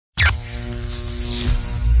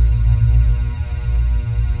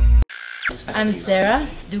I'm Sarah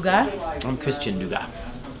Dugas. I'm Christian Dugas.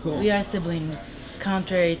 Cool. We are siblings,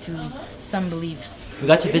 contrary to some beliefs. We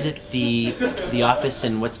got to visit the office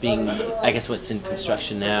and what's in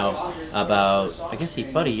construction now about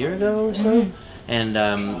a year ago or so. Mm-hmm. And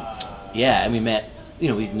yeah, and we met.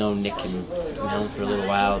 We've known Nick and Helen for a little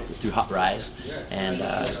while through Hot Rise and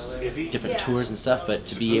different tours and stuff. But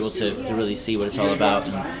to be able to really see what it's all about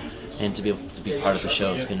and to be able to be part of the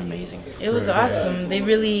show, it's been amazing. It was awesome. They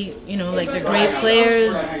really, they're great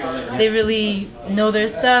players. They really know their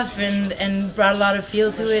stuff and brought a lot of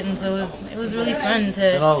feel to it. And so it was really fun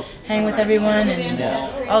to hang with everyone and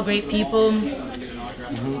all great people.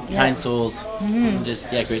 Mm-hmm. Kind souls. Mm-hmm. Just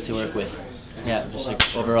great to work with. Yeah, just like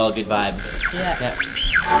overall good vibe. Yeah.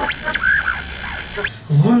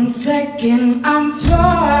 1 second I'm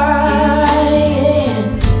flying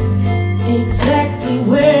exactly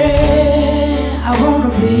where I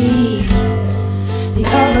wanna be. The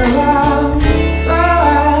other I'm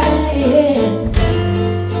sliding.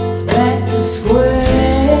 It's back to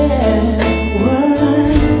square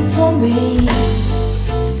one for me.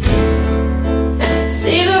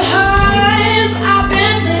 See the highs I've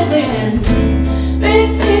been living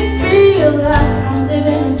make me feel like I'm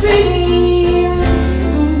living a dream.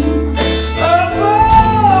 But I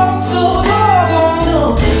fall so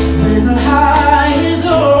long when the high is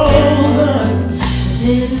over,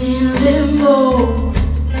 sitting in limbo,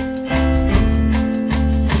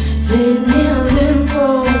 sitting in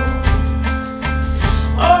limbo,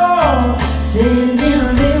 oh, sitting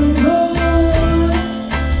in limbo,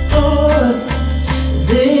 oh,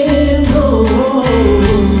 limbo.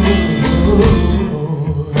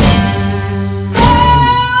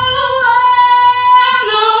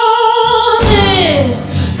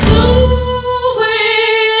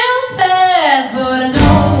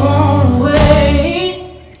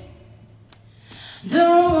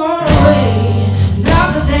 Don't wanna wait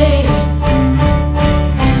another day.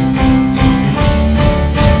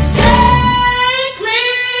 Take me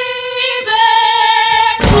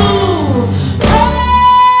back to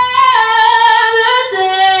other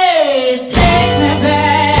days. Take me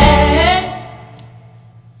back.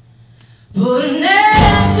 Put an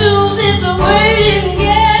end to this waiting game.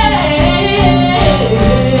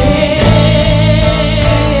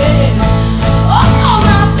 All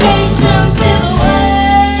my patience is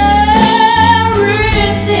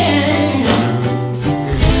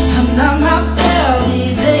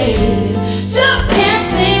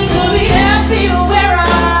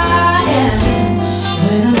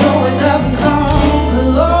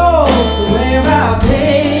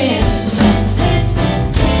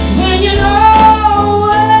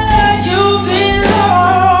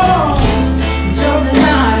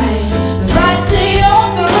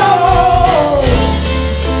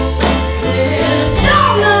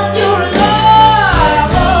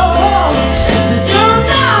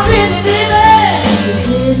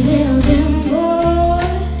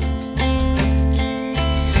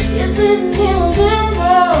sitting in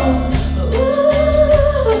limbo.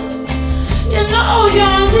 Ooh,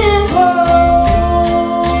 you're limbo.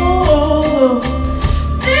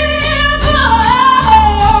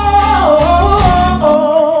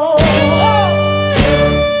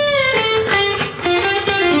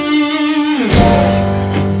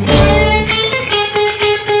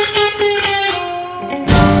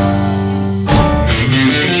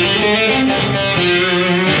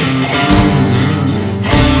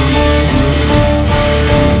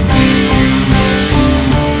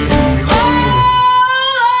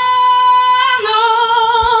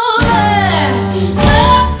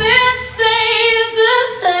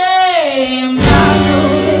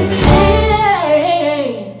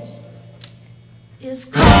 It's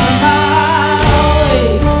coming.